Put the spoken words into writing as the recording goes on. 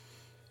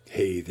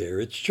Hey there,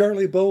 it's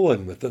Charlie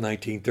Bowen with the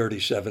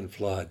 1937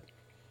 flood.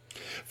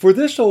 For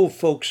this old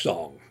folk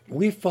song,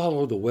 we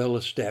follow the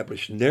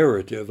well-established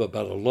narrative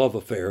about a love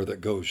affair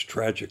that goes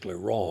tragically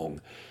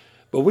wrong,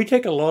 but we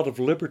take a lot of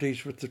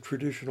liberties with the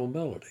traditional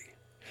melody.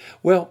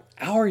 Well,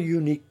 our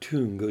unique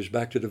tune goes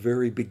back to the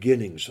very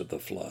beginnings of the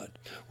flood,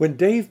 when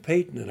Dave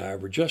Payton and I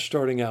were just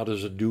starting out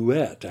as a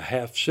duet a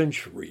half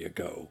century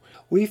ago.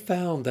 We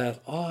found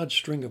that odd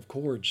string of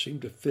chords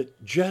seemed to fit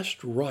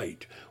just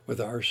right with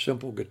our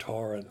simple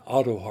guitar and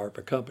auto harp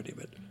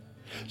accompaniment.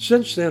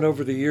 Since then,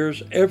 over the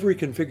years, every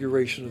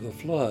configuration of the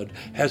flood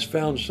has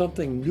found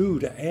something new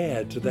to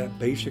add to that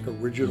basic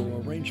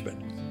original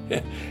arrangement.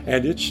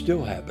 And it's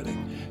still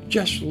happening.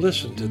 Just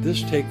listen to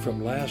this take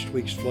from last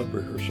week's flood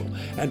rehearsal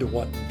and to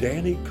what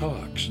Danny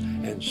Cox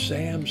and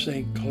Sam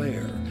St.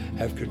 Clair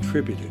have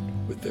contributed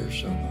with their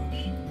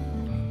solos.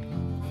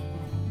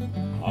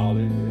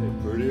 Polly,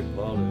 pretty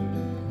Polly,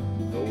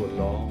 go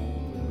along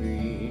with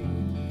me.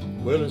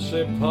 Well, I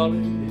said,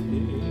 Polly,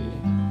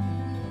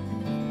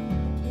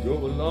 go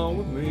along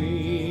with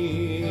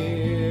me.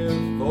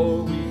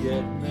 Before we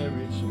get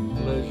married, some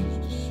pleasures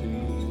to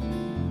see.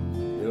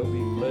 There'll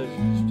be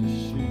pleasures to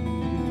see.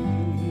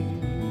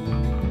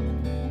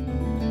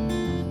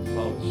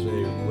 Polly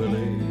said,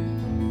 Willie,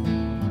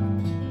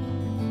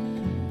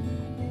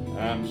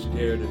 I'm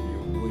scared of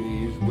your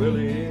ways,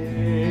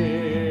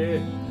 Willie.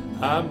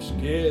 I'm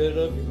scared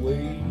of your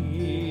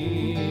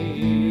ways.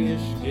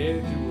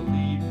 Scared you will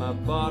lead my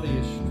body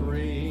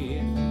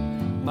astray.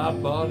 My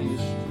body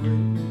astray.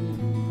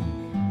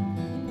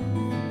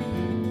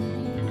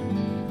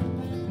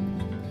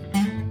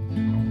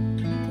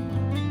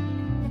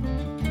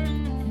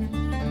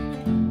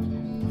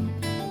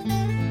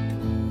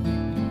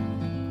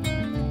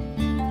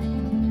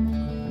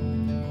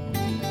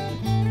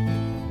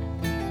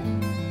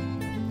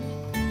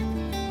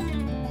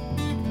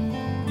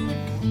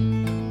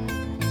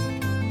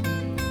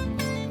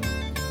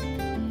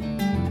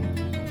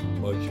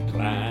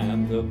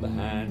 Climbed up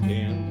behind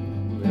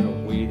him, and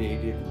away they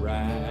did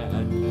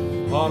ride.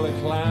 Polly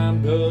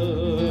climbed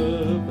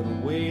up,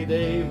 and away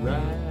they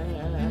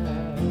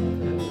ride.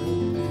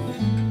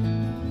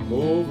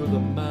 Over the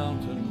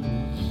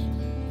mountains,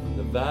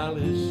 the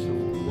valleys so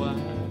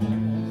wide.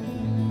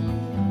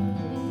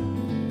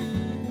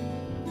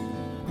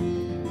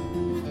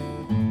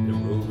 They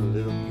rode a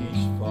little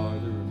piece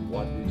farther, and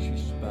what did she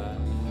spy?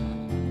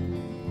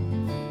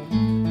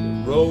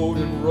 They rode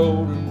and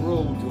rode and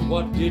rode, to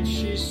what did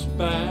she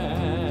spy?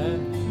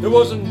 There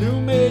was a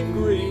new-made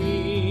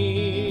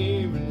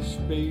grave and a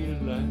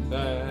spade lying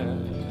by.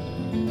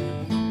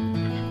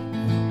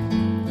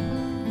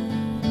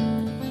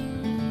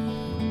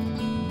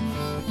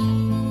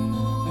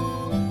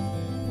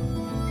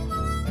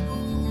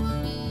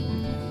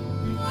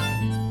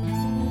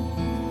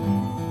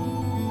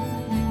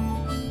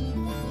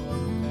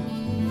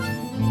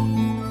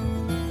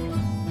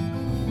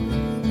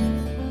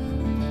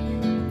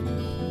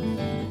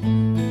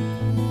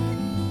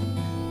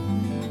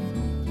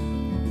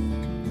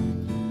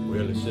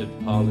 Said,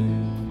 Polly,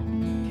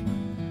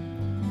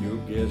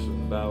 you're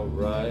guessing about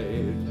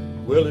right.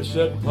 Well, he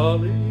said,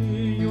 Polly,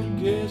 you're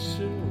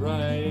guessing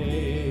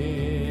right.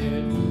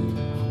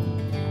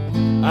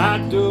 I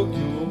dug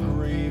your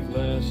grave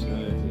last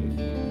night.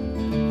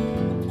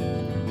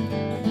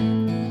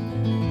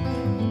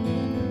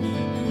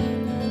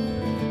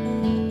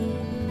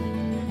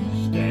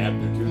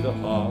 Stabbed her to the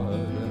heart,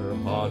 and her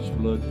heart's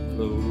blood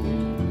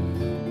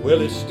flowed. Well,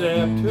 he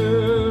stabbed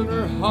her, and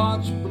her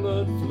heart's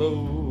blood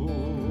flowed.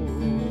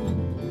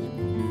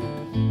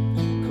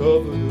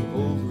 Covered her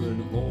over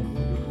and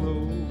homeward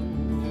road,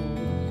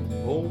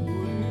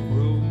 homeward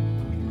road.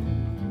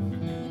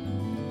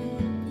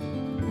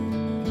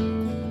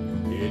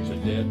 It's a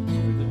debt to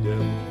the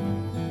devil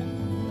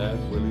that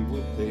Willie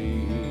will pay.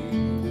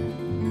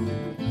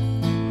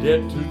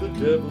 Debt to the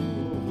devil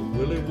that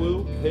Willie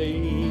will pay.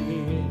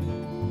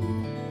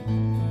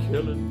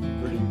 Killing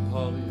pretty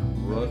Polly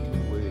and running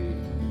away,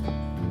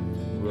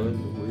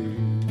 running away.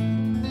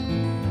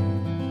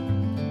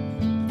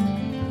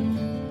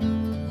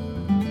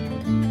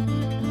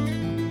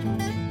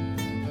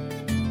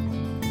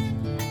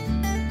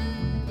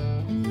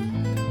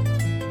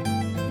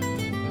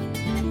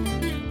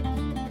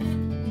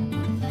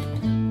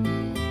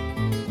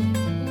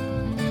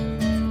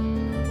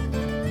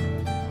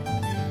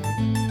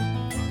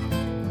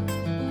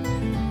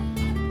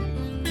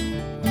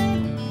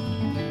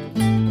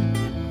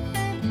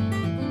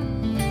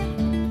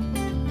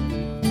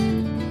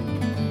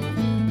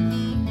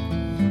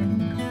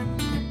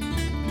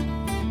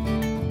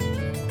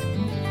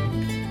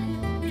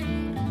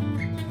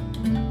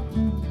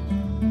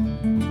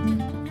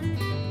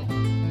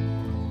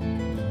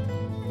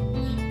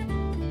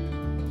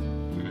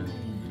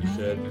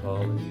 Said,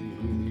 Polly,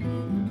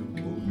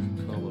 won't you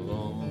come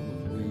along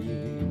with me?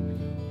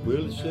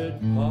 Willie said,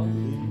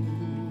 Polly,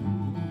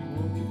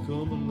 won't you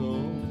come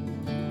along?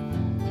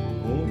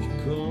 Won't you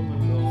come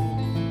along?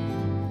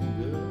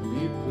 There'll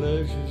be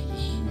pleasures to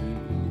see,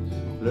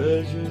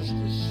 pleasures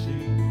to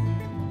see.